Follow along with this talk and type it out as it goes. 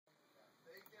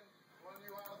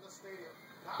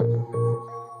I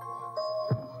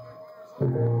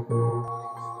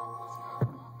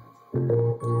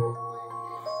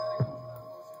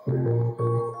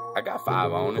got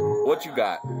 5 on it. What you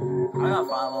got? I got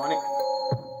 5 on it.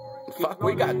 Fuck,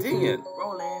 we got 10.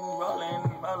 Rolling.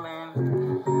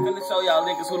 Finna show y'all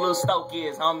niggas who Lil Stoke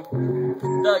is, homie.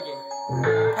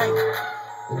 Thuggin'. Hey.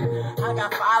 I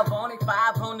got 5 on it,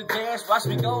 5 on the dash. Watch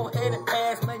me go ahead and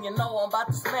pass. Man, you know I'm about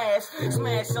to smash.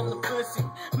 Smash on the pussy.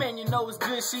 Man, you know it's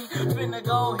good shit. Finna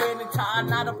go ahead and tie a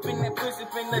knot up in that pussy.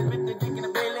 Finna put the dick in the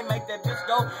belly, make that bitch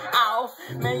go ow.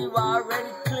 Man, you already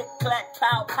click, clack,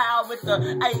 pow, pow with the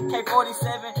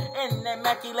AK-47 and that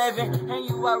Mac 11. And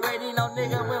you already know,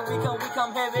 nigga, when we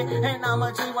come heavy. And I'm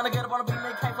a G, wanna get up on the beat,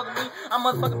 man, can't fuck with me. I'm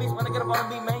a fucking beast, wanna get up on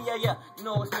the beat, man, yeah. You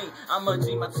know it's me. I'm a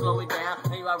G, about to slow it down.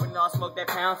 And you already know I smoke that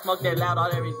pound, smoke that loud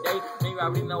all every day. And you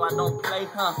already know I don't play,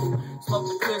 huh? Smoke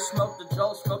the kush, smoke the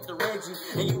Joe, smoke the Reggie.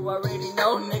 And you already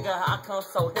know, nigga, I come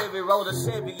so heavy. Roll the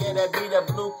Chevy, yeah, that be that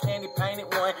blue candy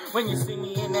painted one. When you see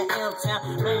me in that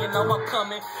M-Town, man, you know I'm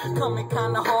coming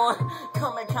kinda hard,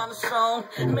 coming kinda strong.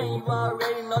 Man, you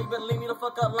already know, you better leave me the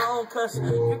fuck alone. Cause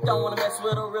you don't wanna mess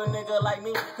with a real nigga like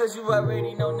me. Cause you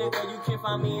already know, nigga, you can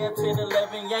find me at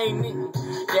 10-11, yeah, ain't me.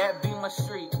 That be my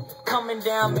street. Coming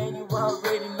down, man, you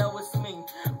already know it's me.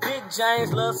 Big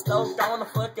James, Lil Stoke on the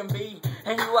fucking beat.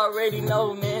 And you already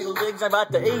know, man, the Big James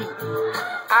about to eat.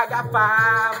 I got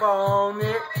 5 on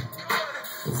it.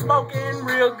 Smoking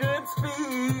real good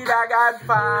speed. I got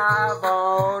 5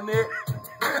 on it.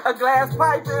 A glass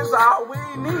pipe is all we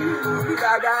need.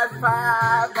 I got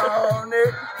 5 on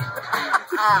it.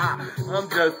 I'm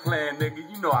just playing, nigga.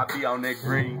 You know I be on that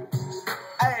green.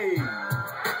 Hey,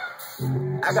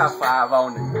 I got 5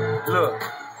 on it. Look,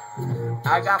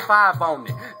 I got 5 on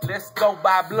it. Let's go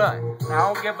by blunt. I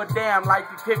don't give a damn like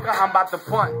the kicker. I'm about to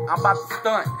punt. I'm about to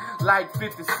stunt like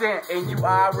 50 Cent. And you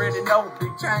already know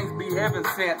Big Chains be heaven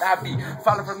sent. I be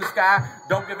falling from the sky.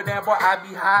 Don't give a damn, boy. I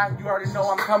be high. You already know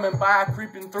I'm coming by,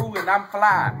 creeping through, and I'm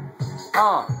fly.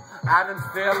 I done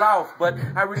fell off, but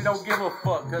I really don't give a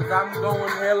fuck, cause I'm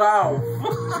going hell off.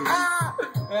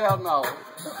 Hell no.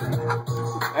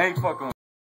 I ain't fucking